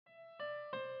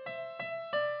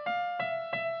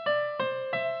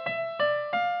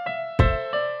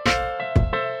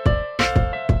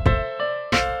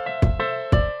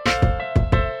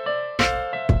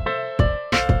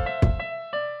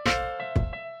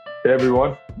Hey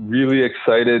everyone, really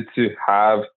excited to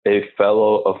have a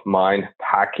fellow of mine,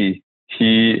 Paki.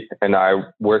 He and I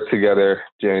worked together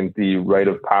during the Rite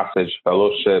of Passage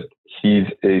Fellowship. He's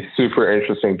a super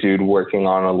interesting dude working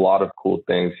on a lot of cool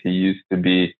things. He used to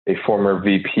be a former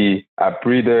VP at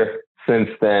Breather. Since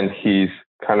then, he's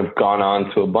kind of gone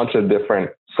on to a bunch of different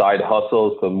side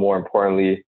hustles, but more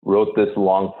importantly, wrote this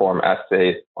long form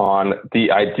essay on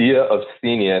the idea of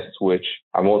Scenius, which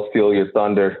I won't steal your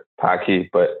thunder, Paki,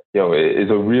 but it is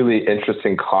a really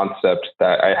interesting concept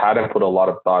that I hadn't put a lot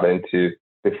of thought into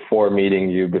before meeting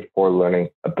you, before learning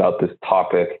about this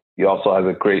topic. He also has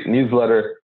a great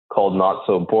newsletter called Not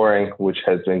So Boring, which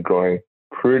has been growing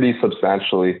pretty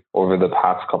substantially over the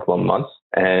past couple of months.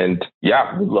 And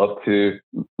yeah, we'd love to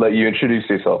let you introduce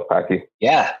yourself, Paki.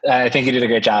 Yeah, I think you did a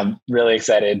great job. Really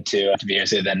excited to be here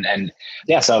soon. And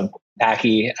yeah, so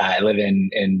Paki, I live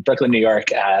in Brooklyn, New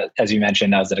York. As you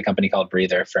mentioned, I was at a company called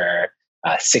Breather for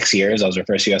 6 years. I was our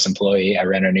first US employee. I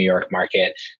ran our New York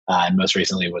market, and most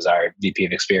recently was our VP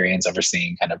of experience,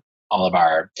 overseeing kind of all of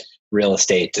our real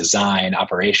estate design,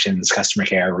 operations, customer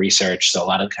care, research. So a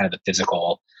lot of kind of the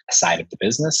physical side of the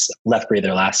business. Left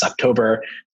Breather last October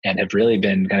and have really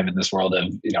been kind of in this world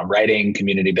of writing,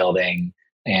 community building,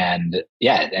 and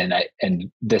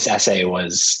this essay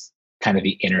was kind of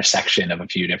the intersection of a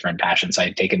few different passions. I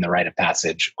had taken the Rite of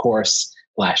Passage course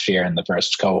last year in the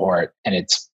first cohort, and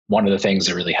it's one of the things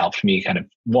that really helped me kind of,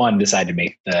 one, decide to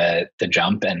make the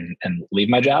jump and leave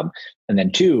my job. And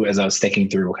then two, as I was thinking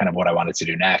through kind of what I wanted to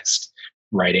do next,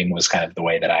 writing was kind of the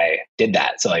way that I did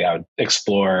that. So like I would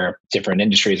explore different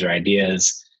industries or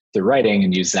ideas through writing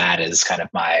and use that as kind of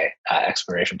my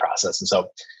exploration process. And so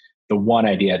the one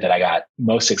idea that I got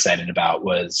most excited about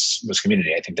was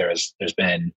community. I think there's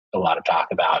been a lot of talk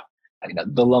about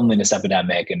the loneliness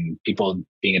epidemic and people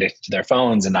being addicted to their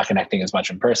phones and not connecting as much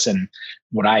in person.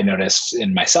 What I noticed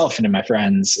in myself and in my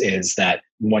friends is that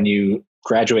when you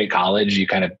graduate college, you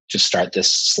kind of just start this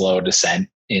slow descent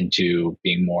into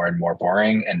being more and more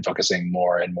boring and focusing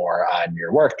more and more on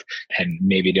your work and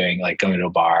maybe doing like going to a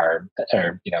bar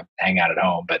or, hang out at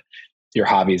home, but your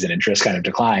hobbies and interests kind of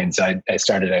decline. So I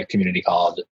started a community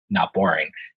called Not Boring,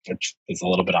 which is a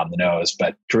little bit on the nose,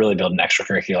 but to really build an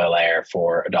extracurricular layer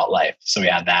for adult life. So we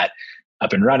have that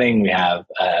up and running. We have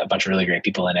a bunch of really great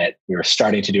people in it. We were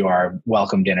starting to do our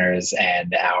welcome dinners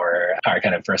and our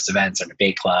kind of first events, our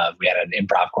debate club. We had an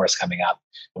improv course coming up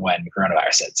when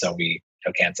coronavirus hit. So we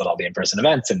canceled all the in-person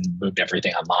events and moved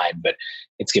everything online, but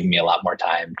it's given me a lot more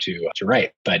time to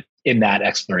write. But in that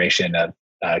exploration of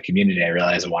community, I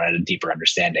realized I wanted a deeper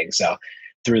understanding. So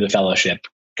through the fellowship,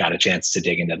 got a chance to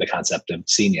dig into the concept of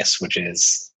Scenius, which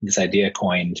is this idea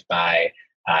coined by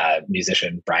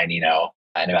musician Brian Eno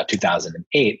in about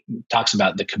 2008, talks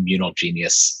about the communal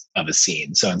genius of a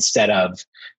scene. So instead of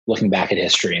looking back at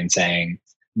history and saying,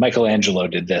 Michelangelo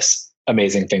did this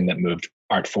amazing thing that moved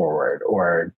art forward,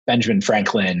 or Benjamin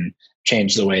Franklin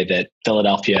changed the way that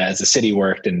Philadelphia as a city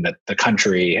worked and that the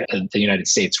country, the United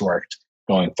States worked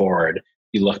going forward,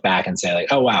 you look back and say like,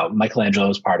 oh, wow, Michelangelo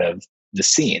was part of the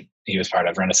scene. He was part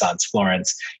of Renaissance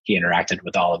Florence. He interacted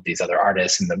with all of these other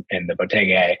artists in the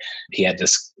Bottega. He had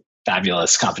this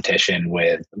fabulous competition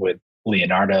with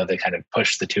Leonardo that kind of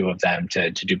pushed the two of them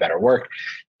to do better work.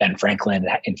 Ben Franklin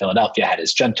in Philadelphia had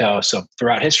his Junto. So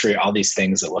throughout history, all these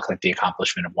things that look like the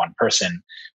accomplishment of one person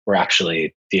were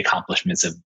actually the accomplishments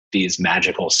of these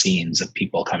magical scenes of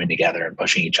people coming together and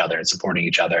pushing each other and supporting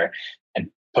each other and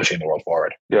pushing the world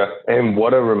forward. Yeah. And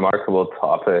what a remarkable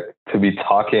topic to be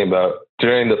talking about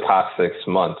during the past 6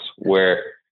 months, where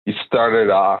you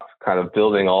started off kind of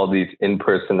building all these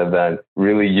in-person events,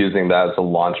 really using that as a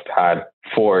launch pad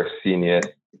for Scenius.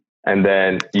 And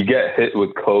then you get hit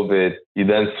with COVID. You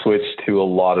then switch to a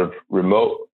lot of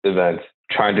remote events,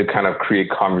 trying to kind of create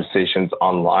conversations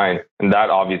online. And that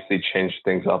obviously changed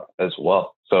things up as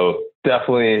well. So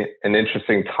definitely an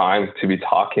interesting time to be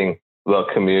talking about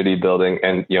community building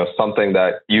and, something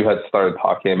that you had started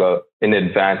talking about in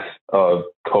advance of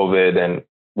COVID and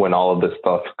when all of this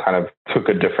stuff kind of took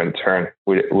a different turn,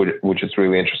 which is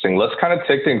really interesting. Let's kind of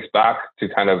take things back to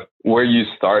kind of where you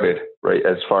started, right?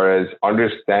 As far as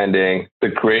understanding the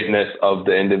greatness of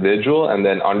the individual and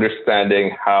then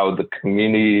understanding how the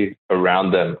community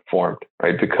around them formed,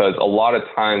 right? Because a lot of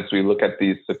times we look at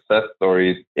these success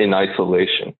stories in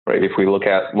isolation, right? If we look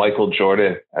at Michael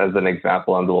Jordan as an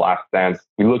example on The Last Dance,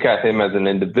 we look at him as an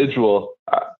individual,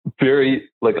 very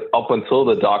like up until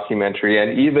the documentary,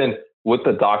 and even with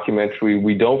the documentary,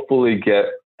 we don't fully get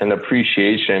an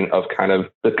appreciation of kind of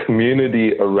the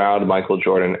community around Michael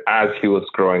Jordan as he was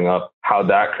growing up, how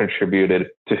that contributed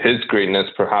to his greatness,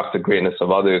 perhaps the greatness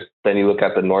of others. Then you look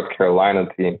at the North Carolina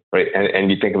team, right?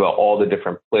 And you think about all the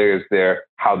different players there,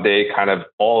 how they kind of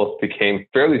all became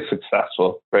fairly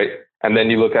successful, right? And then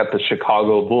you look at the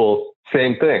Chicago Bulls,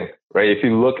 same thing, right? If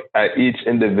you look at each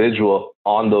individual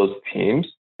on those teams,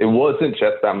 it wasn't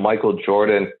just that Michael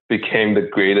Jordan became the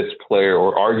greatest player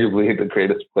or arguably the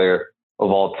greatest player of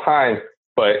all time,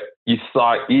 but you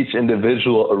saw each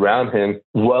individual around him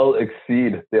well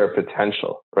exceed their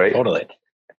potential, right? Totally.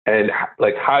 And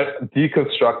like, how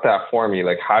deconstruct that for me?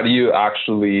 Like, how do you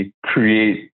actually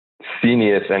create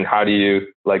Scenius, and how do you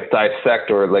like dissect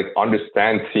or like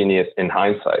understand Scenius in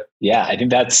hindsight? Yeah, I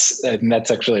think that's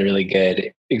actually a really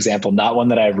good example. Not one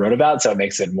that I wrote about, so it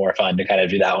makes it more fun to kind of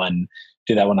do that one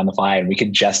on the fly, and we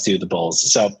could just do the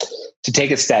Bulls. So to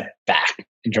take a step back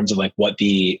in terms of like what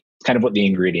the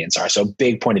ingredients are. So a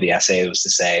big point of the essay was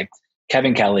to say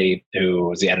Kevin Kelly, who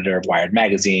was the editor of Wired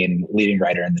magazine, leading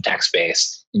writer in the tech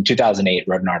space, in 2008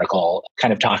 wrote an article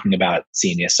kind of talking about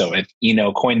Scenius. So if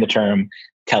Eno coined the term,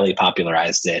 Kelly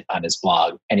popularized it on his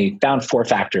blog, and he found 4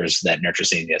 factors that nurture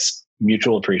Scenius: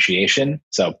 mutual appreciation,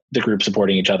 so the group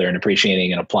supporting each other and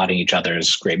appreciating and applauding each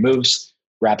other's great moves;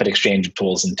 rapid exchange of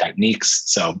tools and techniques,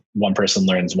 so one person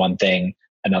learns one thing,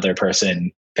 another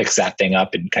person picks that thing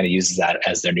up and kind of uses that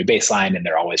as their new baseline, and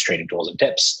they're always trading tools and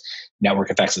tips;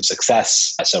 network effects of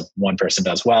success, so one person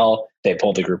does well, they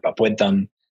pull the group up with them;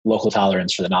 local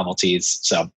tolerance for the novelties,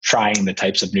 so trying the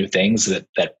types of new things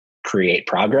that create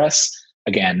progress.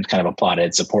 Again, kind of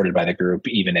applauded, supported by the group,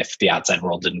 even if the outside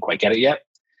world didn't quite get it yet.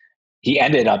 He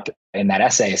ended up in that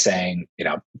essay saying,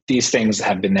 these things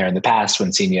have been there in the past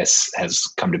when Scenius has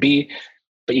come to be,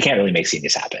 but you can't really make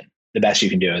Scenius happen. The best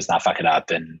you can do is not fuck it up.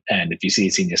 And if you see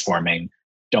Scenius forming,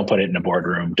 don't put it in a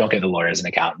boardroom. Don't get the lawyers and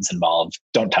accountants involved.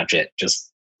 Don't touch it.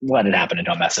 Just let it happen and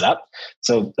don't mess it up.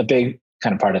 So a big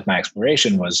kind of part of my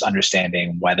exploration was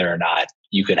understanding whether or not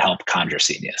you could help conjure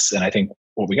Scenius. And I think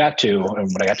what I got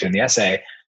to in the essay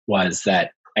was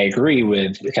that I agree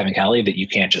with Kevin Kelly that you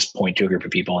can't just point to a group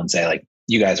of people and say, like,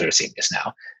 you guys are a Scenius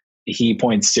now. He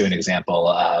points to an example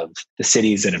of the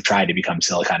cities that have tried to become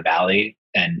Silicon Valley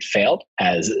and failed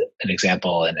as an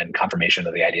example and confirmation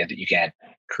of the idea that you can't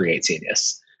create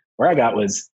Scenius. Where I got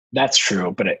was, that's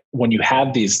true, but when you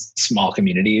have these small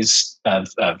communities of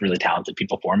really talented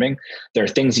people forming, there are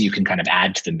things that you can kind of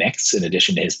add to the mix in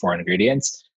addition to his 4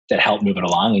 ingredients that help move it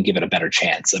along and give it a better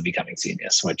chance of becoming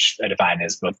Scenius, which I define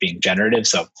as both being generative,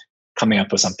 so coming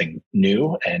up with something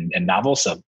new and novel,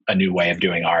 so a new way of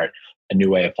doing art, a new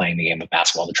way of playing the game of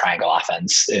basketball. The triangle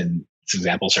offense, in this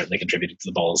example, certainly contributed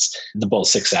to the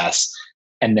Bulls' success,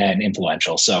 and then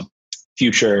influential. So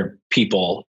future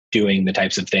people doing the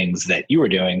types of things that you were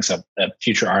doing. So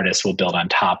future artists will build on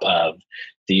top of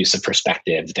the use of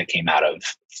perspective that came out of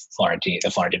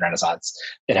the Florentine Renaissance.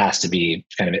 It has to be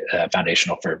kind of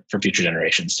foundational for future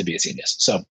generations to be a Scenius.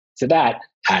 So to that,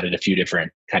 added a few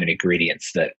different kind of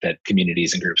ingredients that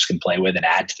communities and groups can play with and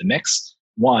add to the mix.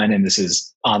 1, and this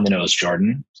is on the nose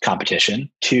Jordan, competition.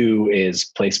 2 is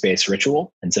place-based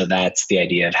ritual. And so that's the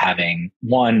idea of having,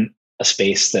 1, a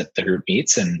space that the group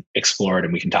meets and explore it.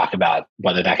 And we can talk about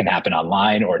whether that can happen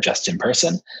online or just in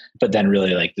person, but then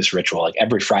really like this ritual, like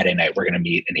every Friday night, we're going to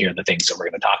meet and here are the things that we're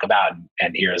going to talk about.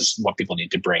 And here's what people need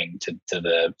to bring to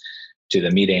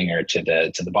the meeting or to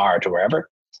the bar or to wherever.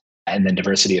 And then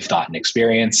diversity of thought and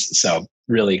experience. So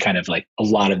really kind of like a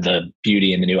lot of the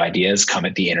beauty and the new ideas come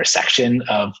at the intersection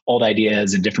of old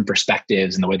ideas and different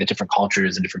perspectives and the way that different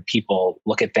cultures and different people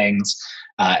look at things.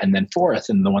 And then 4th,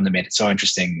 and the one that made it so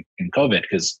interesting in COVID,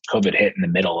 because COVID hit in the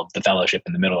middle of the fellowship,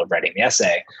 in the middle of writing the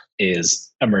essay,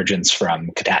 is emergence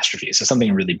from catastrophe. So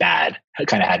something really bad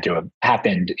kind of had to have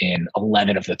happened in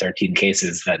 11 of the 13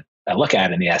 cases that I look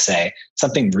at in the essay.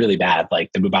 Something really bad,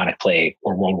 like the bubonic plague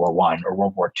or World War I or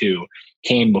World War II,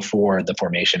 came before the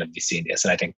formation of the Scenius.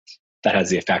 And I think that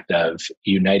has the effect of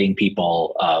uniting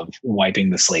people, of wiping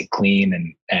the slate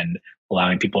clean and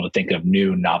allowing people to think of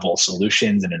new novel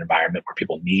solutions in an environment where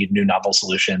people need new novel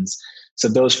solutions. So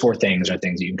those 4 things are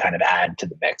things you can kind of add to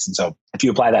the mix. And so if you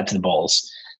apply that to the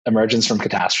Bulls, emergence from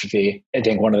catastrophe, I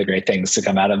think one of the great things to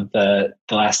come out of the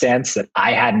Last Dance that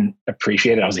I hadn't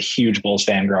appreciated, I was a huge Bulls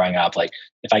fan growing up. Like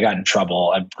if I got in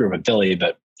trouble, I grew up in Philly,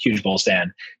 but huge Bulls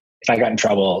fan. If I got in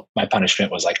trouble, my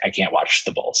punishment was like, I can't watch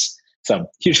the Bulls. So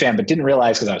huge fan, but didn't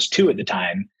realize, because I was 2 at the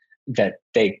time, that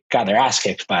they got their ass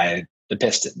kicked by the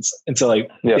Pistons. And so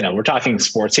like, we're talking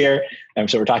sports here.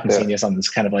 And so we're talking Scenius on this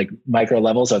kind of like micro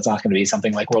level. So it's not going to be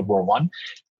something like World War I,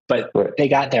 but they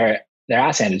got their their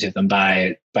ass handed to them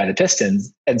by the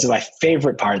Pistons. And so my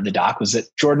favorite part of the doc was that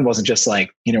Jordan wasn't just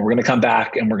like, we're going to come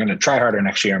back and we're going to try harder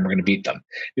next year and we're going to beat them.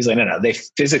 He was like, no, they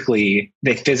physically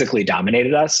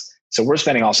dominated us. So we're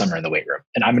spending all summer in the weight room,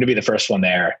 and I'm going to be the first one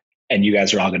there, and you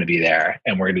guys are all going to be there,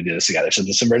 and we're going to do this together. So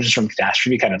this emergence from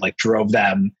catastrophe kind of like drove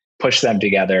them, pushed them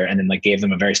together, and then like gave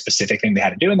them a very specific thing they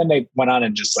had to do. And then they went on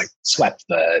and just like swept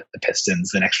the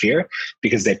Pistons the next year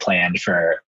because they planned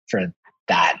for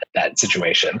that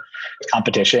situation.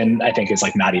 Competition, I think, is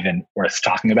like not even worth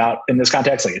talking about in this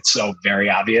context. Like, it's so very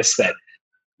obvious that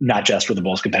not just were the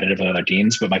Bulls competitive with other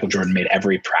teams, but Michael Jordan made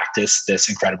every practice this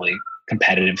incredibly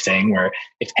competitive thing where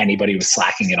if anybody was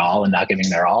slacking at all and not giving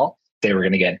their all, they were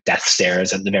going to get death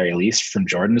stares at the very least from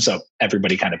Jordan. So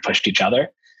everybody kind of pushed each other.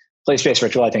 Place-based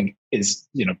ritual, I think, is,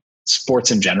 sports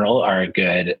in general are a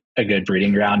good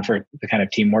breeding ground for the kind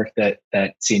of teamwork that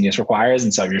Scenius requires.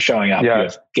 And so if you're showing up, you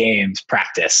have games,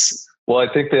 practice. Well,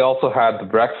 I think they also had the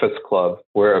Breakfast Club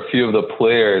where a few of the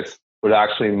players would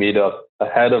actually meet up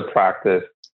ahead of practice,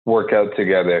 work out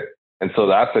together. And so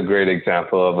that's a great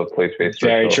example of a place-based ritual.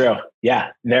 Very true. Yeah,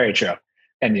 very true.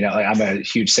 And, I'm a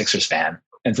huge Sixers fan.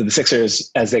 And so the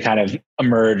Sixers, as they kind of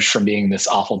emerged from being this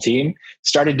awful team,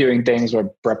 started doing things where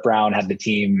Brett Brown had the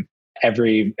team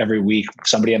every week.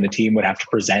 Somebody on the team would have to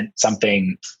present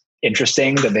something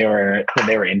interesting that they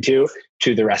were into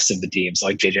to the rest of the team. So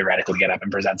like JJ Redick would get up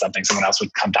and present something. Someone else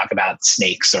would come talk about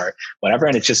snakes or whatever.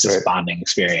 And it's just this bonding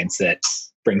experience that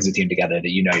brings the team together that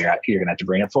you're going to have to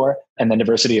bring it for. And then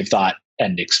diversity of thought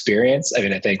and experience. I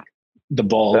mean, I think the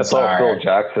Bulls that's all Phil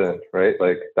Jackson, right?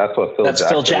 Like that's what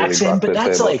Phil Jackson, really, but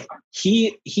that's like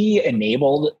he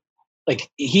enabled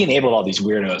all these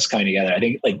weirdos coming together. I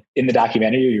think like in the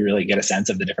documentary, you really get a sense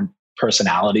of the different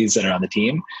personalities that are on the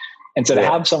team. And so to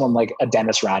have someone like a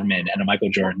Dennis Rodman and a Michael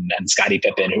Jordan and Scottie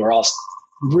Pippen, who are all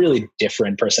really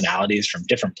different personalities from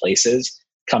different places,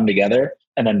 come together.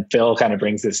 And then Phil kind of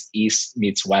brings this East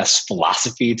meets West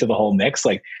philosophy to the whole mix.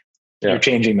 Like you're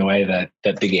changing the way that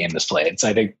the game is played. So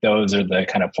I think those are the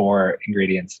kind of 4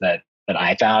 ingredients that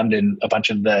I found in a bunch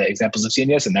of the examples of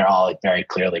Scenius, and they're all very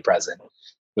clearly present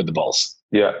with the Bulls.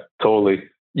 Yeah, totally.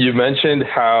 You mentioned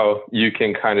how you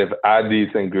can kind of add these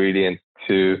ingredients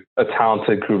to a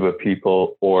talented group of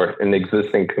people or an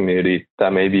existing community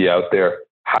that may be out there.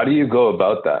 How do you go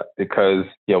about that? Because,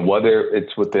 whether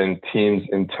it's within teams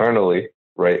internally,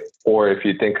 right? Or if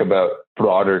you think about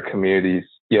broader communities,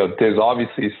 there's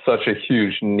obviously such a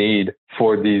huge need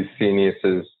for these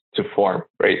Sceniuses to form,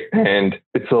 right? And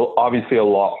it's obviously a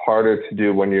lot harder to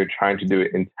do when you're trying to do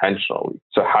it intentionally.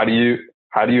 So how do you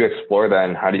explore that?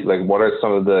 And what are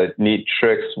some of the neat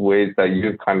tricks, ways that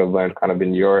you've kind of learned kind of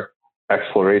in your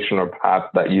exploration or path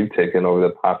that you've taken over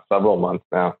the past several months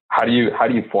now? How do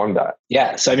you form that?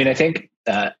 Yeah. So, I mean, I think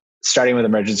starting with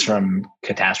emergence from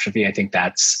catastrophe, I think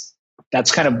that's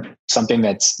kind of something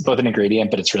that's both an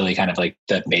ingredient, but it's really kind of like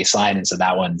the baseline. And so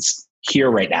that one's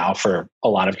here right now for a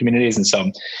lot of communities. And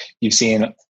so you've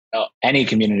seen any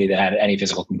community that had any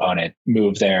physical component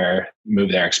move their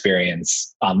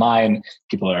experience online.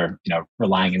 People are,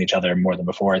 relying on each other more than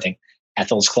before. I think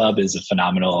Ethel's Club is a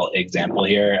phenomenal example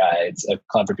here. It's a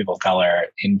club for people of color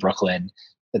in Brooklyn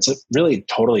that's really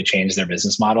totally changed their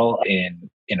business model in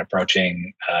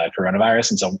approaching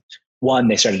coronavirus. And so one,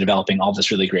 they started developing all this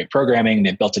really great programming.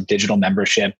 They built a digital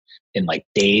membership in like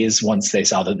days once they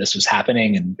saw that this was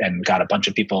happening and got a bunch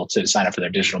of people to sign up for their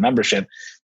digital membership.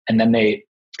 And then they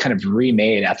kind of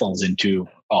remade Ethel's into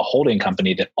a holding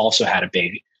company that also had a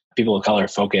big people of color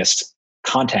focused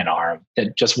content arm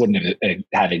that just wouldn't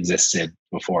have existed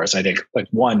before. So I think like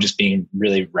one, just being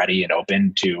really ready and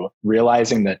open to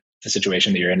realizing that the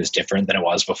situation that you're in is different than it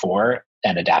was before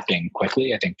and adapting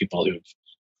quickly. I think people who've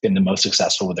been the most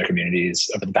successful with their communities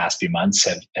over the past few months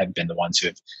have been the ones who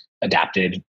have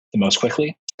adapted the most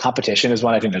quickly. Competition is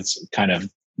one I think that's kind of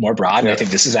more broad. And I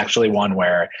think this is actually one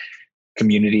where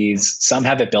communities, some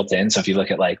have it built in. So if you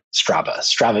look at like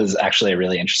Strava is actually a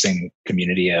really interesting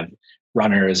community of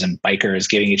runners and bikers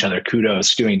giving each other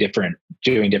kudos, doing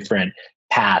different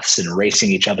paths and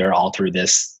racing each other all through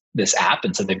this app.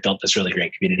 And so they've built this really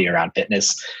great community around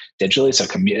fitness digitally.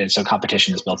 So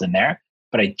competition is built in there.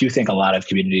 But I do think a lot of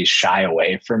communities shy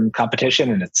away from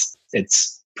competition, and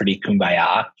it's pretty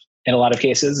kumbaya in a lot of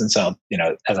cases. And so,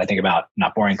 as I think about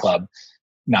Not Boring Club,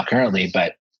 not currently,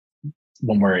 but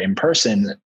when we're in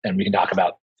person, and we can talk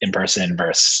about in person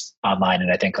versus online.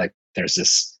 And I think like there's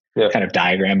this kind of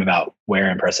diagram about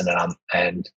where in person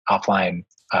and offline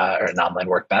or an online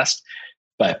work best.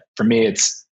 But for me,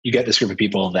 it's you get this group of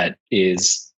people that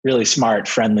is really smart,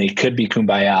 friendly, could be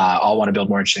kumbaya, all want to build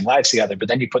more interesting lives together. But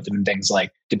then you put them in things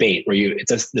like debate, where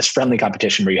it's this friendly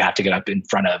competition where you have to get up in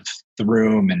front of the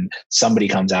room and somebody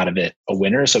comes out of it a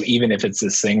winner. So even if it's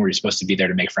this thing where you're supposed to be there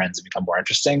to make friends and become more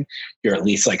interesting, you're at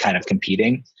least like kind of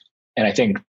competing. And I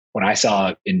think what I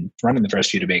saw in running the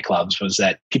first few debate clubs was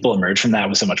that people emerge from that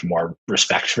with so much more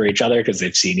respect for each other because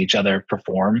they've seen each other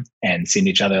perform and seen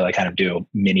each other like kind of do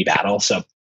mini battle. So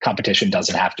competition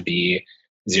doesn't have to be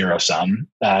zero sum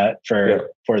for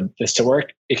this to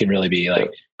work. It can really be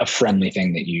like a friendly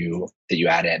thing that you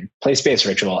add in. Place-based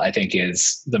ritual, I think,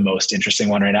 is the most interesting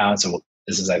one right now. And so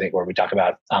this is, I think, where we talk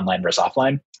about online versus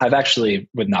offline. I've actually,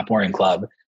 with Not Boring Club,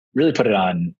 really put it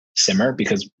on simmer,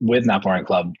 because with Not Boring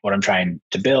Club, what I'm trying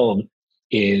to build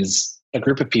is a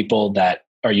group of people that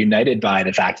are united by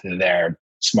the fact that they're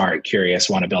smart, curious,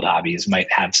 want to build hobbies,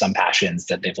 might have some passions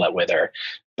that they've let wither,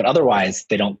 but otherwise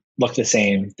they don't look the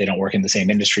same. They don't work in the same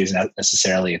industries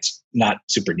necessarily. It's not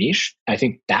super niche. I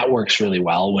think that works really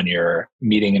well when you're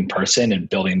meeting in person and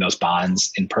building those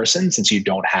bonds in person, since you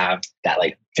don't have that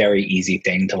like very easy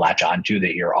thing to latch onto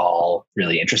that you're all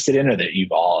really interested in, or that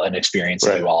you've all an experience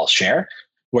that you all share.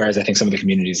 Whereas I think some of the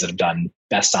communities that have done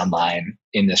best online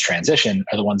in this transition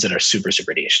are the ones that are super,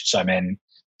 super niche. So I'm in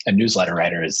a newsletter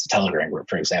writer's Telegram group,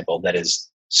 for example, that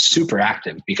is super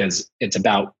active because it's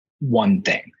about one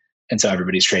thing. And so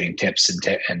everybody's trading tips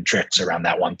and tricks around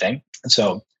that one thing. And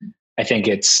so I think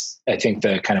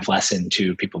the kind of lesson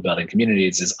to people building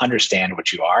communities is understand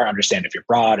what you are, understand if you're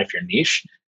broad, if you're niche,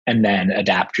 and then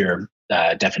adapt your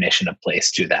definition of place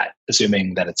to that,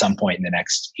 assuming that at some point in the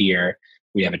next year,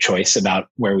 we have a choice about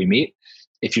where we meet.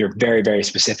 If you're very, very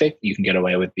specific, you can get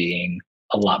away with being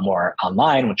a lot more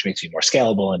online, which makes you more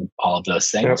scalable and all of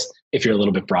those things. Yep. If you're a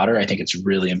little bit broader, I think it's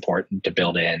really important to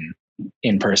build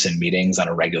in-person meetings on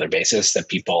a regular basis that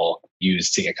people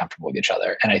use to get comfortable with each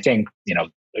other. And I think,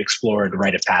 explored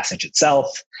Rite of Passage itself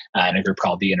in a group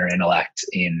called the Inner Intellect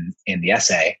in the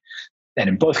essay. And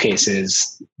in both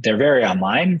cases, they're very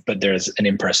online, but there's an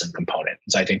in-person component.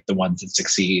 So I think the ones that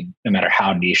succeed, no matter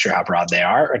how niche or how broad they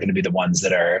are going to be the ones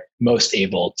that are most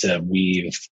able to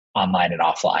weave online and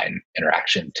offline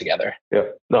interaction together. Yeah,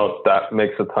 no, that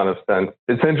makes a ton of sense.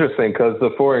 It's interesting because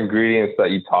the 4 ingredients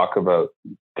that you talk about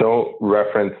don't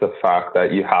reference the fact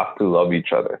that you have to love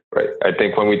each other, right? I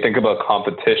think when we think about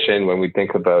competition, when we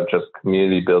think about just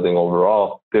community building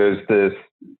overall, there's this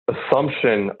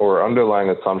assumption or underlying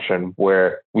assumption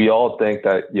where we all think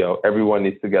that, everyone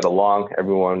needs to get along,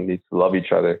 everyone needs to love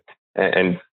each other.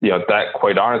 And that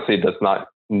quite honestly does not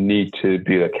need to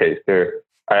be the case.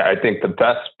 I think the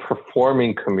best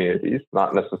performing communities,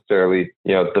 not necessarily,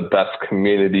 the best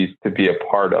communities to be a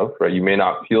part of, right? You may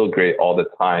not feel great all the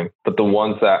time, but the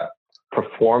ones that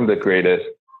perform the greatest,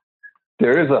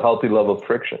 there is a healthy level of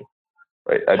friction,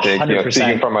 right? I think,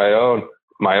 speaking from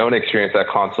my own experience at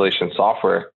Constellation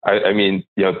Software, I mean,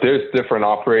 there's different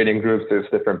operating groups, there's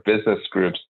different business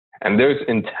groups, and there's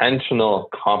intentional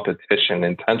competition,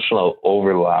 intentional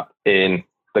overlap in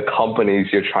the companies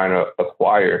you're trying to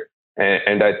acquire.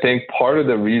 And I think part of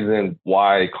the reason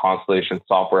why Constellation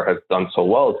Software has done so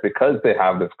well is because they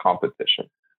have this competition,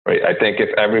 right? I think if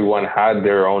everyone had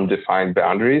their own defined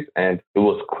boundaries and it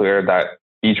was clear that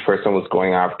each person was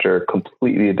going after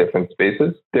completely different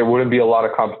spaces, there wouldn't be a lot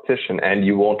of competition and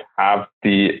you won't have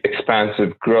the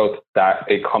expansive growth that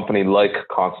a company like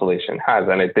Constellation has.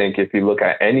 And I think if you look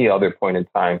at any other point in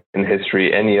time in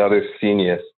history, any other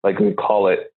Scenius, like we call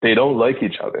it, they don't like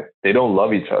each other. They don't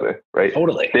love each other, right?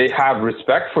 Totally. They have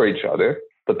respect for each other,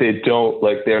 but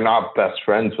they're not best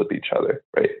friends with each other,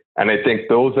 right? And I think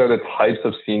those are the types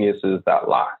of Sceniuses that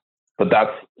last. But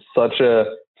that's such a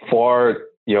far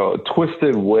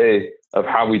twisted way of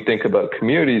how we think about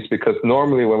communities, because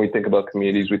normally when we think about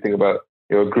communities, we think about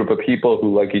a group of people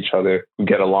who like each other, who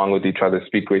get along with each other,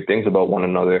 speak great things about one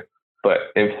another. But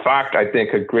in fact, I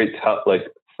think a great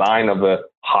sign of a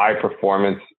high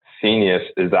performance Scenius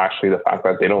is actually the fact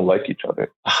that they don't like each other.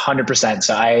 100%.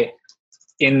 So I,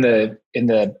 in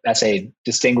the essay,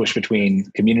 distinguish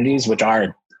between communities, which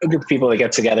are a group of people that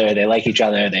get together, they like each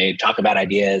other, they talk about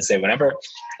ideas, they whatever,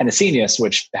 and a Scenius,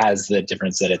 which has the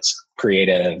difference that it's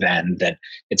creative and that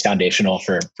it's foundational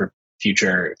for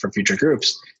future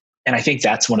groups. And I think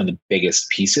that's one of the biggest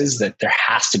pieces, that there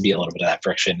has to be a little bit of that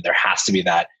friction. There has to be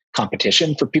that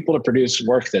competition for people to produce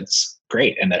work that's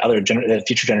great and that that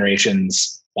future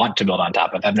generations want to build on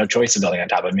top of, have no choice of building on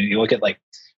top of. I mean, you look at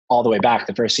all the way back,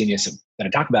 the first Scenius that I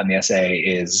talk about in the essay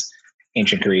is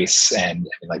ancient Greece, and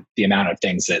the amount of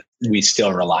things that we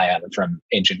still rely on from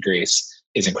ancient Greece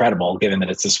is incredible, given that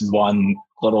it's this one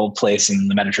little place in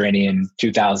the Mediterranean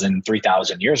 2,000,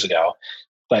 3,000 years ago.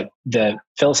 But the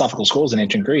philosophical schools in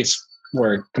ancient Greece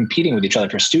were competing with each other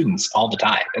for students all the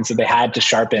time. And so they had to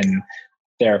sharpen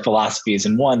their philosophies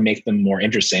and one, make them more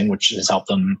interesting, which has helped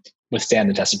them withstand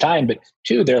the test of time. But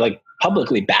two, they're like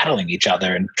publicly battling each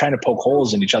other and trying to poke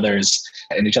holes in each other's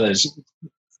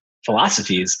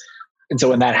philosophies. And so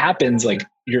when that happens, like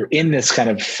you're in this kind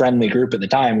of friendly group at the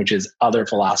time, which is other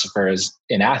philosophers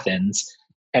in Athens,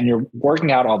 and you're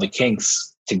working out all the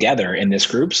kinks together in this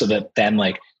group so that then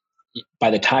like by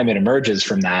the time it emerges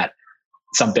from that,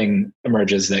 something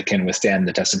emerges that can withstand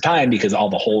the test of time because all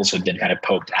the holes have been kind of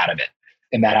poked out of it.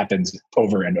 And that happens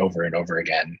over and over and over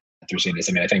again through Scenius.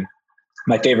 I mean, I think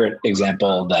my favorite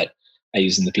example that I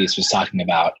used in the piece was talking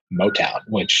about Motown,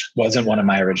 which wasn't one of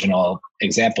my original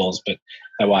examples, but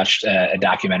I watched a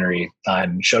documentary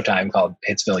on Showtime called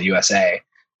Hitsville, USA,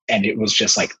 and it was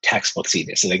just like textbook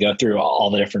Scenius. So they go through all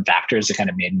the different factors that kind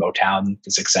of made Motown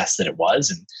the success that it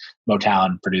was. And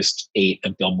Motown produced 8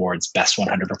 of Billboard's best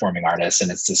 100 performing artists.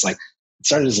 And it's just like, it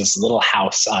started as this little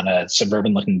house on a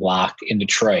suburban looking block in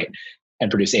Detroit and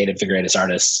produced 8 of the greatest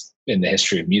artists in the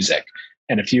history of music.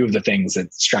 And a few of the things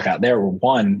that struck out there were,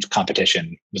 one,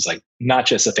 competition was like not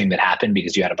just a thing that happened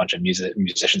because you had a bunch of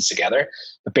musicians together,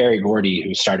 but Berry Gordy,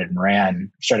 who started and ran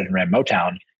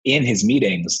Motown, in his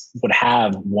meetings would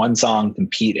have one song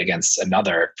compete against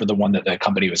another for the one that the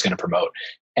company was going to promote.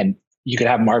 And you could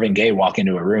have Marvin Gaye walk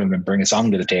into a room and bring a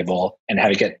song to the table and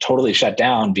have it get totally shut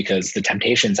down because the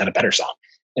Temptations had a better song.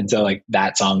 And so like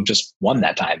that song just won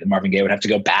that time. And Marvin Gaye would have to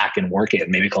go back and work it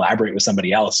and maybe collaborate with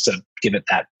somebody else to give it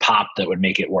that pop that would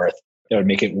make it worth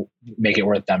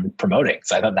worth them promoting.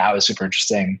 So I thought that was super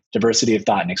interesting. Diversity of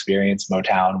thought and experience.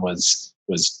 Motown was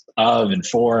of and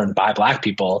for and by Black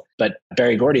people. But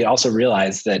Berry Gordy also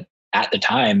realized that at the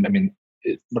time, I mean,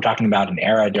 we're talking about an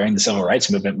era during the civil rights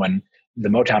movement when the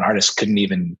Motown artists couldn't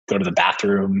even go to the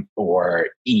bathroom or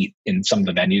eat in some of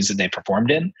the venues that they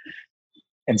performed in.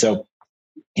 And so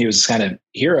he was kind of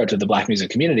hero to the Black music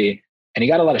community. And he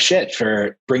got a lot of shit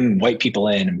for bringing white people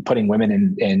in and putting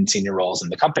women in senior roles in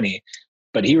the company.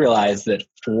 But he realized that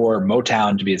for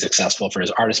Motown to be successful, for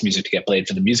his artist music to get played,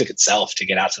 for the music itself to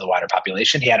get out to the wider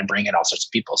population, he had to bring in all sorts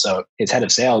of people. So his head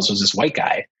of sales was this white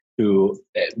guy who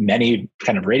many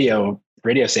kind of radio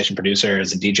station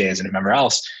producers and DJs and whoever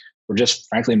else were just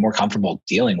frankly more comfortable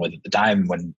dealing with at the time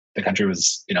when the country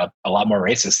was, a lot more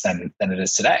racist than it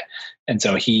is today. And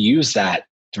so he used that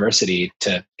diversity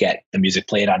to get the music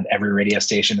played on every radio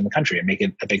station in the country and make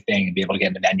it a big thing and be able to get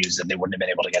into venues that they wouldn't have been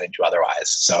able to get into otherwise.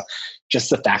 So just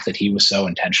the fact that he was so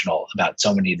intentional about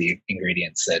so many of the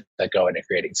ingredients that go into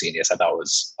creating Scenius, I thought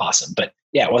was awesome. But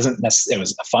yeah, it wasn't necessarily, it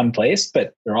was a fun place,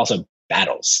 but there were also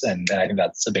battles. And I think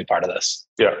that's a big part of this.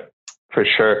 Yeah, for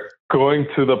sure. Going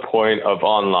to the point of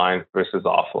online versus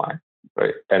offline.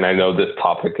 Right. And I know this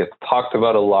topic gets talked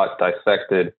about a lot,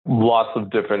 dissected, lots of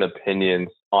different opinions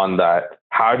on that.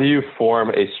 How do you form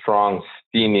a strong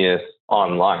Scenius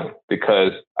online?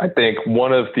 Because I think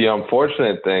one of the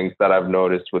unfortunate things that I've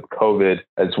noticed with COVID,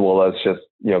 as well as just,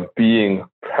 being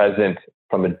present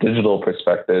from a digital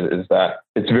perspective, is that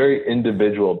it's very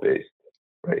individual based,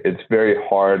 right? It's very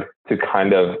hard to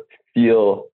kind of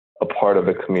feel a part of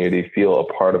a community, feel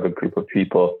a part of a group of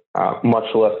people,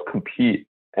 much less compete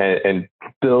and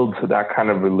build that kind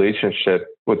of relationship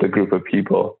with a group of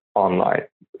people online.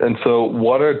 And so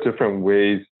what are different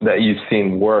ways that you've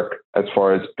seen work as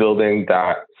far as building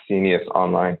that Scenius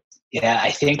online? Yeah,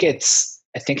 I think it's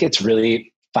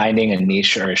really finding a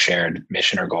niche or a shared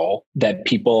mission or goal that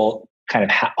people kind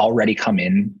of already come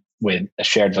in with a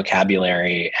shared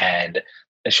vocabulary and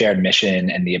a shared mission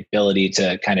and the ability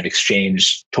to kind of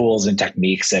exchange tools and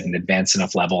techniques at an advanced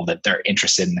enough level that they're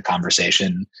interested in the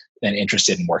conversation and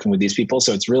interested in working with these people.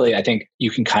 So it's really, I think you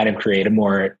can kind of create a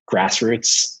more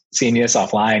grassroots Scenius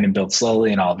offline and build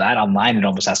slowly and all of that. Online, it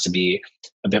almost has to be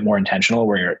a bit more intentional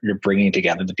where you're bringing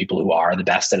together the people who are the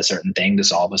best at a certain thing to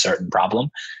solve a certain problem.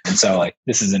 And so like,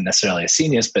 this isn't necessarily a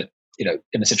Scenius, but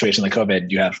in a situation like COVID,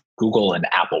 you have Google and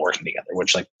Apple working together,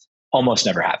 which like almost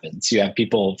never happens. You have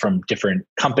people from different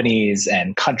companies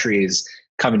and countries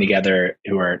coming together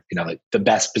who are, like the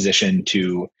best position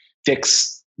to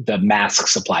fix the mask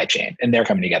supply chain, and they're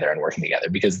coming together and working together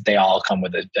because they all come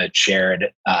with a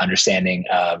shared understanding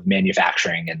of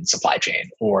manufacturing and supply chain,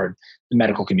 or the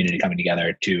medical community coming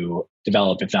together to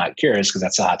develop, if not cures, because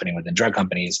that's still happening within drug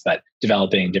companies, but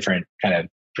developing different kind of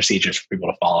procedures for people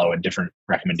to follow and different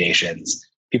recommendations.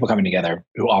 People coming together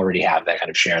who already have that kind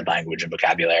of shared language and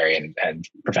vocabulary and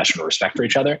professional respect for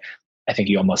each other. I think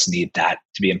you almost need that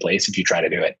to be in place if you try to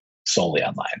do it solely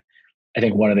online. I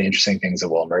think one of the interesting things that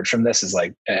will emerge from this is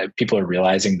like people are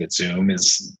realizing that Zoom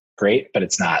is great, but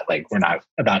it's not like we're not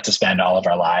about to spend all of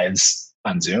our lives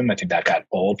on Zoom. I think that got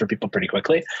old for people pretty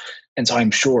quickly. And so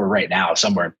I'm sure right now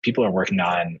somewhere people are working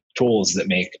on tools that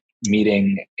make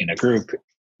meeting in a group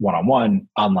one-on-one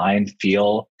online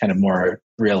feel kind of more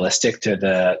realistic to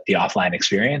the offline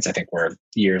experience. I think we're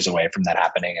years away from that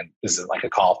happening. And this isn't like a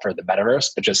call for the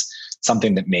metaverse, but just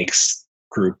something that makes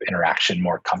group interaction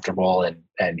more comfortable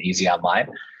and easy online.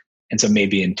 And so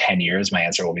maybe in 10 years, my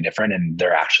answer will be different. And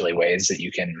there are actually ways that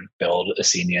you can build a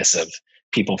Scenius of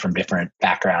people from different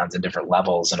backgrounds and different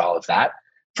levels and all of that.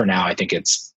 For now, I think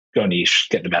it's go niche,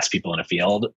 get the best people in a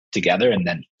field together. And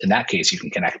then in that case, you can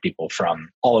connect people from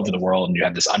all over the world and you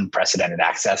have this unprecedented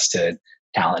access to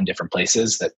talent in different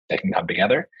places that can come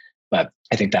together. But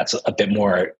I think that's a bit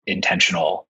more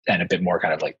intentional and a bit more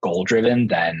kind of like goal driven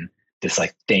than this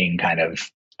like thing kind of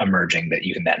emerging that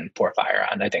you can then pour fire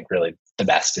on. I think really the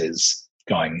best is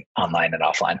going online and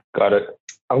offline. Got it.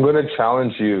 I'm going to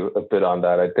challenge you a bit on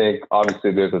that. I think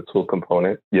obviously there's a tool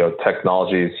component.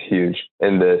 Technology is huge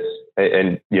in this.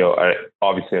 And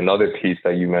obviously another piece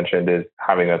that you mentioned is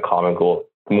having a common goal.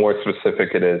 The more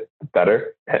specific it is, the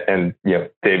better. And,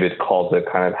 David calls it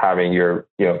kind of having your,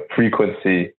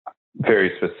 frequency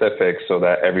very specific so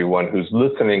that everyone who's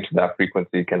listening to that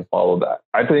frequency can follow that.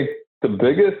 I think the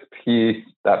biggest piece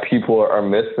that people are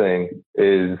missing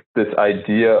is this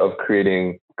idea of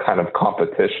creating kind of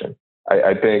competition.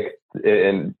 I think,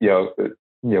 and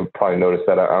probably noticed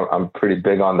that I'm pretty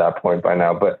big on that point by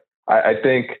now, but I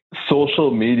think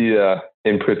social media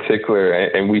in particular,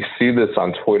 and we see this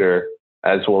on Twitter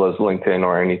as well as LinkedIn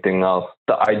or anything else,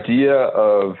 the idea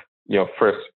of,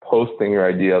 first posting your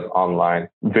ideas online,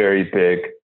 very big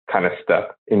kind of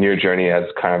step in your journey as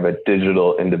kind of a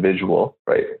digital individual,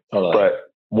 right? Totally.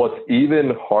 But what's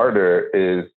even harder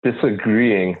is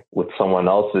disagreeing with someone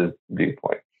else's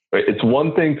viewpoint. Right? It's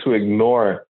one thing to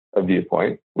ignore a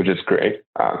viewpoint, which is great,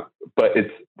 but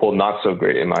it's, not so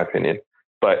great in my opinion.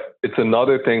 But it's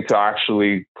another thing to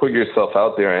actually put yourself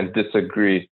out there and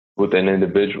disagree with an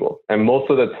individual. And most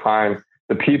of the time,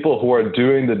 the people who are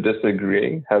doing the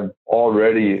disagreeing have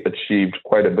already achieved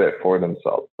quite a bit for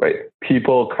themselves, right?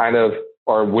 People kind of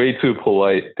are way too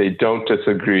polite. They don't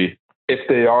disagree. If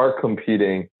they are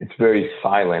competing, it's very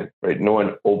silent, right? No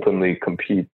one openly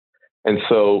competes. And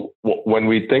so when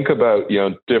we think about,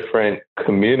 different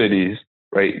communities,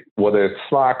 right, whether it's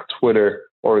Slack, Twitter,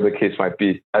 or the case might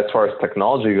be, as far as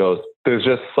technology goes, there's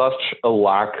just such a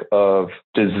lack of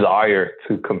desire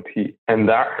to compete. And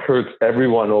that hurts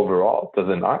everyone overall, does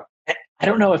it not? I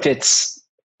don't know if it's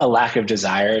a lack of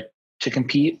desire to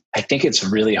compete. I think it's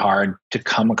really hard to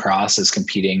come across as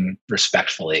competing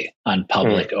respectfully on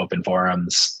public open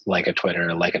forums like a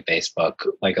Twitter, like a Facebook,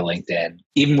 like a LinkedIn.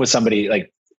 Even with somebody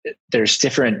like, there's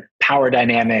different power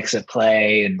dynamics at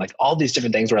play and like all these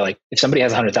different things where like if somebody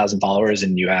has 100,000 followers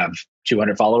and you have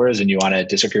 200 followers and you want to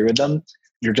disagree with them,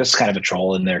 you're just kind of a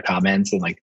troll in their comments and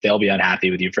like they'll be unhappy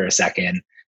with you for a second.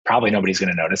 Probably nobody's going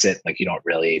to notice it. Like you don't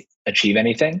really achieve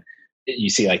anything.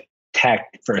 You see like tech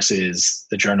versus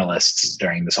the journalists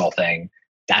during this whole thing.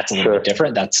 That's a little bit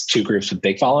different. That's two groups with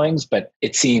big followings, but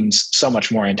it seems so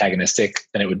much more antagonistic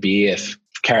than it would be if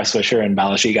Kara Swisher and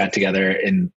Balaji got together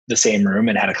in the same room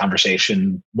and had a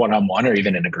conversation one-on-one or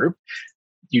even in a group.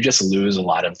 You just lose a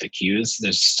lot of the cues.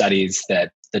 There's studies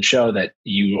that show that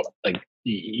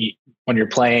when you're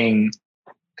playing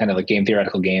kind of like game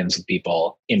theoretical games with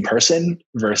people in person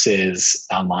versus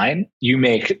online, you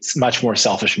make much more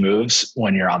selfish moves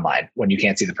when you're online, when you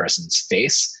can't see the person's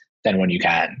face than when you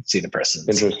can see the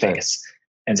person's face.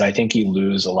 And so I think you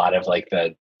lose a lot of like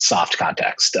the soft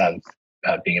context of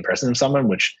being in person with someone,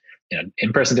 which,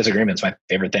 in-person disagreements, my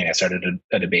favorite thing. I started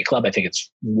a debate club. I think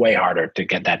it's way harder to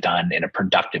get that done in a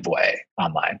productive way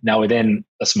online. Now, within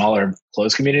a smaller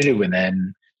closed community,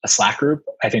 within a Slack group,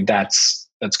 I think that's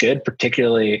good.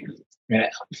 Particularly,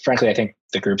 frankly, I think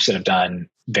the groups that have done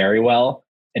very well,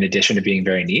 in addition to being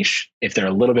very niche, if they're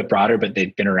a little bit broader, but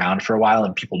they've been around for a while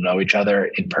and people know each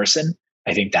other in person,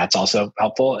 I think that's also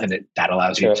helpful. And that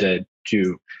allows you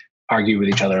to argue with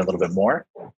each other a little bit more.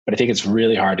 But I think it's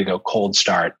really hard to go cold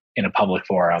start in a public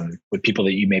forum with people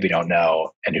that you maybe don't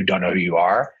know and who don't know who you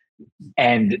are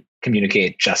and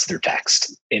communicate just through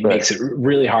text. It makes it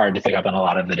really hard to pick up on a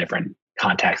lot of the different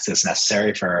contexts that's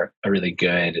necessary for a really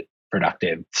good,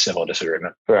 productive civil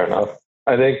disagreement. Fair enough.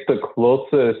 I think the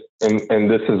closest, and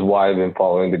this is why I've been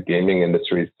following the gaming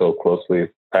industry so closely,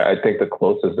 I think the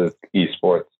closest is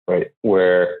esports, right?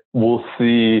 Where we'll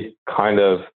see kind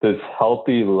of this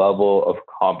healthy level of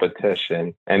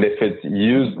competition. And if it's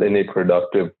used in a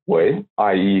productive way,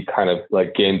 i.e. kind of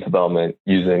like game development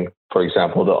using, for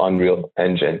example, the Unreal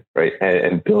Engine, right?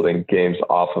 And building games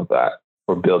off of that,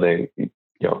 or building,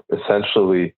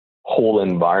 essentially whole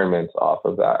environments off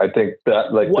of that. I think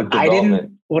that like what the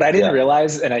development. I didn't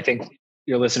realize, and I think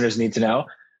your listeners need to know,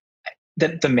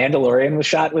 that the Mandalorian was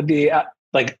shot with the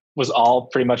was all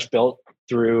pretty much built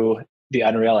through the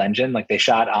Unreal Engine. Like they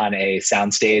shot on a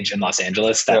soundstage in Los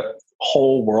Angeles, that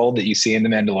whole world that you see in the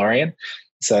Mandalorian.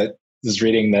 So I was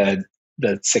reading the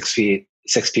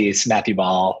 6-piece Matthew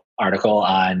Ball article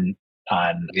on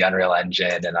the Unreal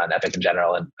Engine and on Epic in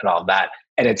general and all of that.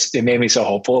 And it made me so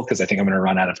hopeful, because I think I'm going to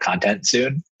run out of content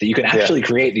soon, that you can actually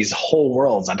create these whole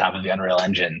worlds on top of the Unreal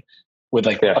Engine with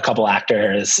like a couple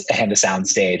actors and a sound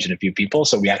stage and a few people.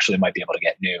 So we actually might be able to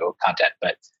get new content.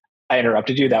 But I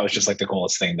interrupted you. That was just like the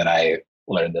coolest thing that I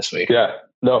learned this week. Yeah,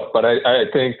 no, but I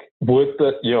think with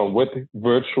with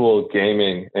virtual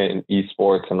gaming and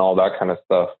esports and all that kind of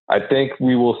stuff, I think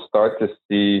we will start to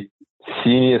see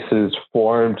Sceniuses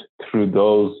formed through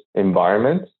those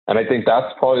environments. And I think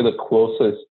that's probably the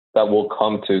closest that we'll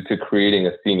come to creating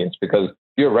a Scenius, because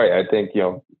you're right. I think,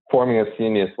 forming a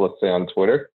Scenius, let's say on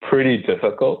Twitter, pretty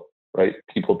difficult, right?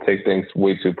 People take things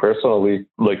way too personally.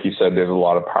 Like you said, there's a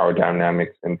lot of power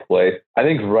dynamics in play. I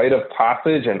think rite of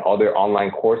passage and other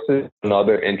online courses,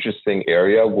 another interesting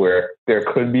area where there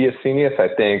could be a Scenius. I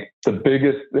think the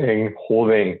biggest thing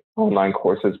holding online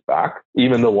courses back,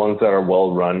 even the ones that are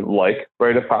well run, like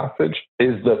rite of passage,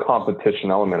 is the competition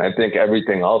element. I think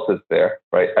everything else is there,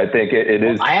 right? I think it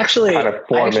is. I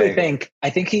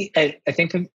think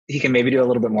he can maybe do a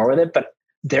little bit more with it, but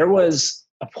there was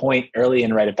a point early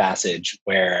in rite of passage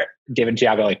where David and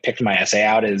Tiago like picked my essay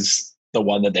out as the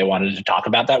one that they wanted to talk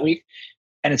about that week.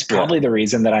 And it's probably the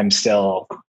reason that I'm still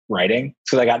writing.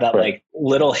 So I got that like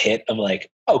little hit of like,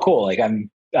 oh, cool. Like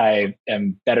I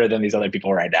am better than these other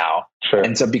people right now. Sure.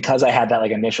 And so because I had that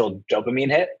like initial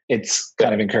dopamine hit, it's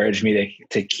kind of encouraged me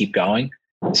to keep going.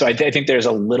 So I think there's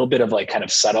a little bit of like kind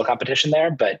of subtle competition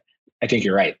there, but I think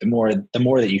you're right. The more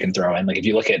that you can throw in, like if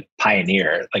you look at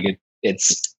Pioneer, like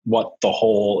it's what the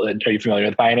whole, are you familiar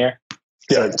with Pioneer?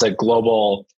 Yeah. So it's a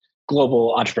global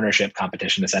entrepreneurship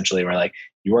competition, essentially, where like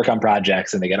you work on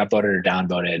projects and they get upvoted or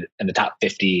downvoted, and the top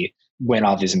 50 win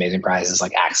all these amazing prizes,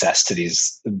 like access to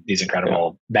these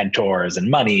incredible mentors and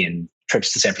money and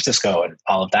trips to San Francisco and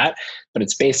all of that. But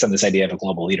it's based on this idea of a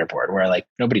global leaderboard where like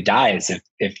nobody dies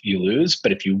if you lose,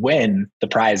 but if you win, the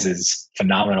prize is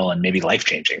phenomenal and maybe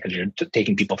life-changing, because you're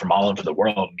taking people from all over the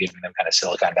world and giving them kind of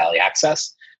Silicon Valley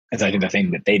access. And so I think the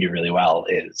thing that they do really well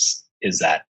is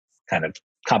that kind of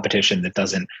competition that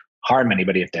doesn't harm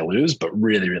anybody if they lose, but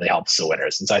really, really helps the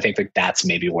winners. And so I think that that's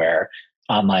maybe where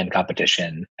online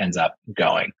competition ends up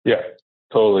going. Yeah,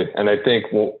 totally. And I think,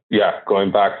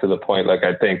 going back to the point, like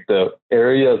I think the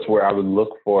areas where I would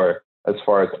look for as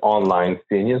far as online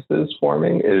Sceniuses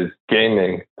forming is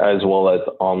gaming as well as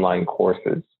online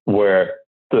courses, where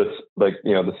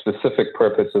the specific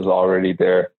purpose is already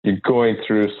there. You're going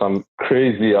through some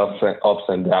crazy ups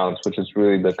and downs, which is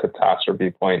really the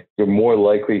catastrophe point. You're more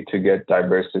likely to get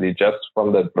diversity just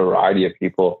from the variety of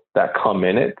people that come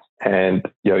in it. And,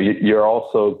 you're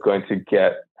also going to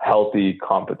get healthy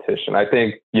competition. I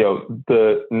think,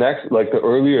 the next, like the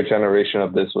earlier generation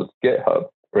of this was GitHub,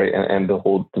 right? And the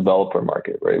whole developer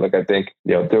market, right? Like I think,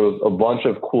 there was a bunch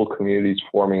of cool communities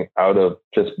forming out of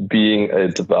just being a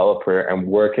developer and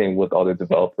working with other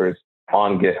developers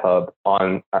on GitHub,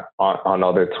 on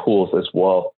other tools as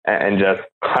well, and just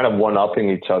kind of one-upping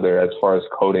each other as far as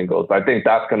coding goes. I think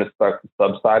that's going to start to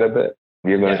subside a bit.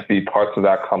 You're going to see parts of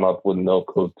that come up with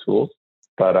no-code tools.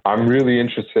 But I'm really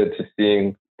interested to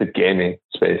seeing the gaming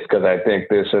space, because I think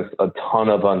there's just a ton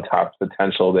of untapped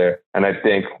potential there. And I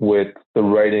think with the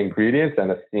right ingredients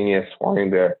and a Scenius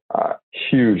forming there,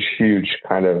 huge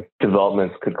kind of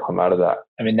developments could come out of that.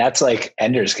 I mean, that's like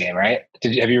Ender's Game, right?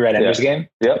 Have you read Ender's Game?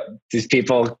 Yep. These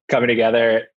people coming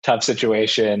together, tough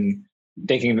situation,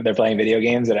 thinking that they're playing video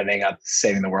games and ending up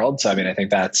saving the world. So, I mean, I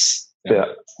think that's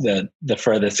the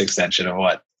furthest extension of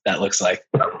what that looks like.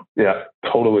 Yeah,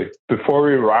 totally. Before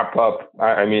we wrap up,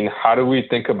 I mean, how do we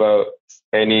think about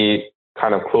any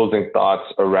kind of closing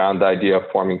thoughts around the idea of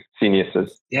forming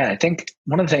Sceniuses? Yeah, I think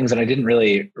one of the things, and I didn't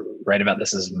really write about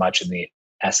this as much in the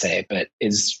essay, but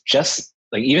is just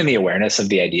like even the awareness of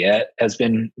the idea has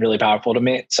been really powerful to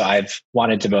me. So I've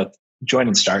wanted to both join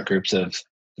and start groups of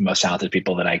the most talented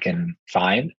people that I can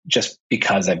find, just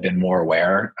because I've been more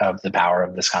aware of the power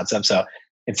of this concept. So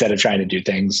instead of trying to do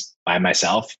things by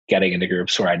myself, getting into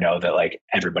groups where I know that like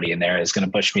everybody in there is going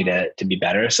to push me to be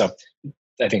better. So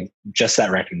I think just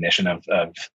that recognition of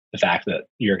the fact that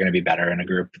you're going to be better in a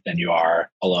group than you are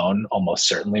alone, almost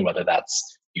certainly, whether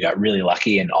that's you got really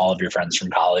lucky and all of your friends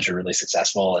from college are really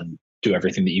successful and do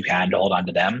everything that you can to hold on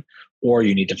to them, or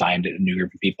you need to find a new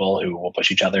group of people who will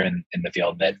push each other in the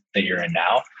field that you're in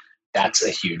now. that's a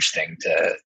huge thing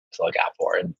to look out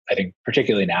for. And I think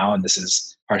particularly now, and this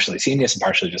is partially Scenius and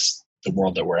partially just the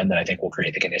world that we're in, that I think will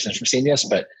create the conditions for Scenius,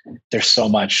 but there's so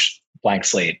much blank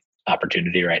slate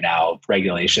opportunity right now.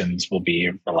 Regulations will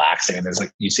be relaxing. And there's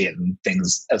like, you see it in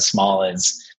things as small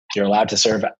as you're allowed to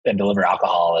serve and deliver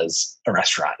alcohol as a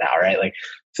restaurant now, right? Like,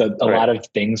 so a lot of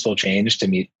things will change to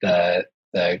meet the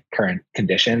current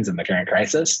conditions and the current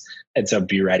crisis. And so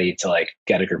be ready to like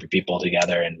get a group of people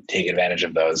together and take advantage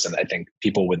of those. And I think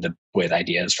people with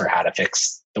ideas for how to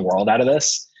fix the world out of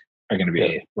this are going to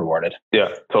be rewarded. Yeah,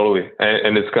 totally.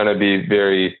 And it's going to be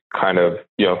very kind of,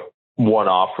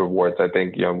 one-off rewards. I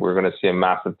think, we're going to see a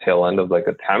massive tail end of like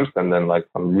attempts and then like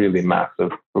some really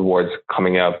massive rewards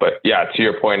coming out. But yeah, to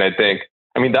your point,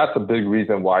 that's a big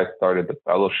reason why I started the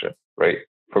fellowship, right?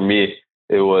 For me,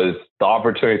 it was the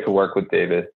opportunity to work with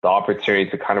David, the opportunity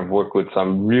to kind of work with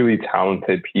some really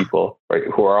talented people, right,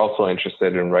 who are also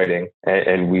interested in writing.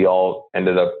 And we all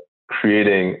ended up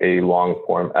creating a long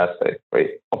form essay, right?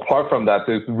 Apart from that,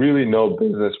 there's really no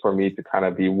business for me to kind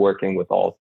of be working with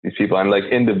all these people. And like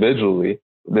individually,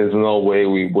 there's no way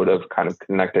we would have kind of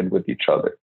connected with each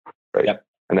other, right? Yep.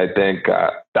 And I think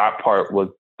that part was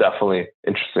definitely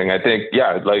interesting. I think,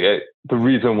 the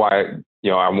reason why,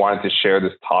 I wanted to share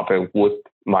this topic with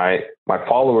my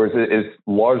followers is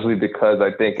largely because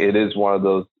I think it is one of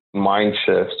those mind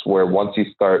shifts where once you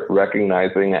start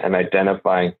recognizing and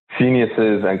identifying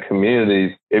geniuses and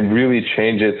communities, it really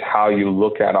changes how you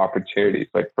look at opportunities.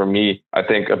 Like for me, I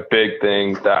think a big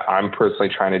thing that I'm personally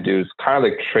trying to do is kind of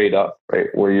like trade up, right?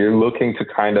 Where you're looking to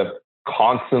kind of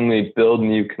constantly build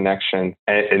new connections.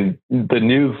 And the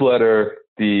newsletter,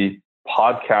 the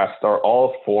podcast are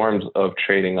all forms of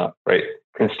trading up, right?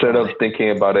 Instead of thinking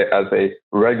about it as a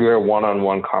regular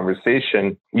one-on-one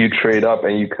conversation, you trade up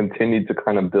and you continue to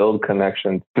kind of build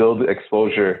connections, build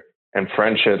exposure and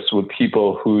friendships with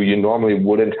people who you normally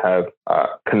wouldn't have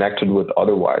connected with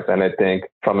otherwise. And I think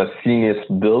from a Scenius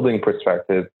building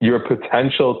perspective, your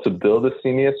potential to build a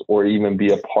Scenius or even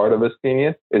be a part of a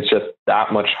Scenius is just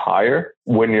that much higher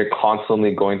when you're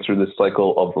constantly going through this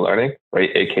cycle of learning, right?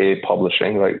 AKA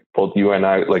publishing, like both you and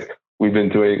I, like we've been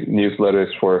doing newsletters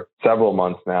for several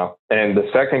months now. And the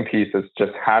second piece is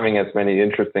just having as many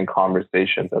interesting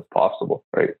conversations as possible,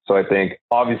 right? So I think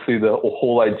obviously the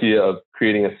whole idea of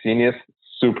creating a Scenius,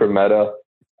 super meta,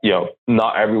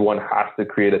 not everyone has to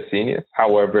create a Scenius.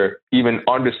 However, even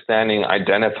understanding,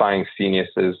 identifying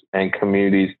Sceniuses and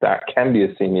communities that can be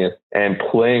a Scenius and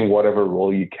playing whatever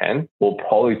role you can will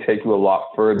probably take you a lot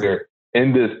further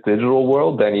in this digital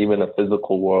world than even a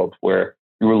physical world where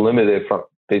you were limited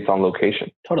based on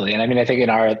location. Totally. And I think in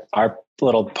our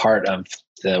little part of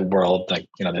the world, like,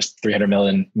 there's 300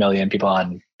 million people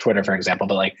on Twitter, for example,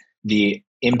 but like the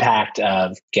impact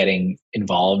of getting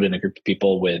involved in a group of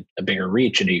people with a bigger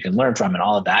reach and who you can learn from and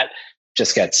all of that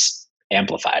just gets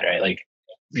amplified, right? Like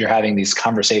you're having these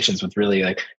conversations with really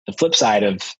like the flip side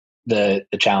of the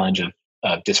challenge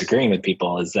of disagreeing with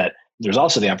people is that there's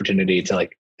also the opportunity to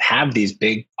like have these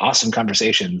big, awesome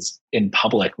conversations in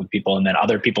public with people. And then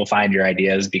other people find your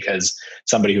ideas because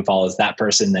somebody who follows that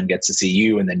person then gets to see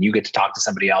you and then you get to talk to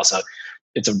somebody else. So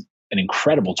it's an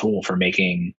incredible tool for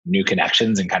making new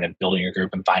connections and kind of building your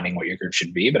group and finding what your group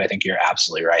should be. But I think you're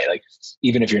absolutely right. Like,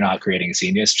 even if you're not creating a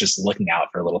Scenius, just looking out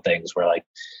for little things where like,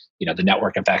 the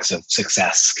network effects of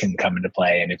success can come into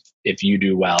play. And if you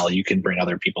do well, you can bring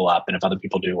other people up. And if other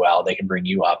people do well, they can bring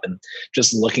you up. And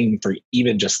just looking for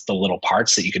even just the little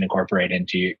parts that you can incorporate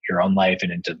into your own life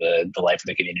and into the life of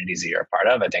the communities that you're a part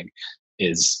of, I think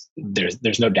is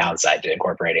there's no downside to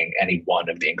incorporating any one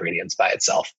of the ingredients by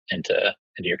itself into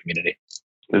your community.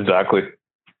 Exactly.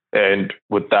 And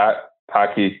with that,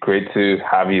 Paki, great to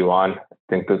have you on. I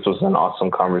think this was an awesome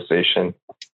conversation.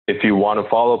 If you want to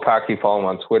follow Paki, follow him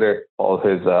on Twitter, follow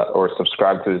his or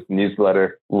subscribe to his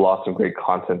newsletter. Lots of great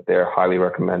content there. Highly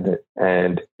recommend it.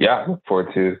 And look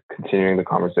forward to continuing the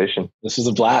conversation. This was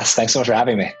a blast. Thanks so much for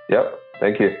having me. Yep.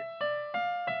 Thank you.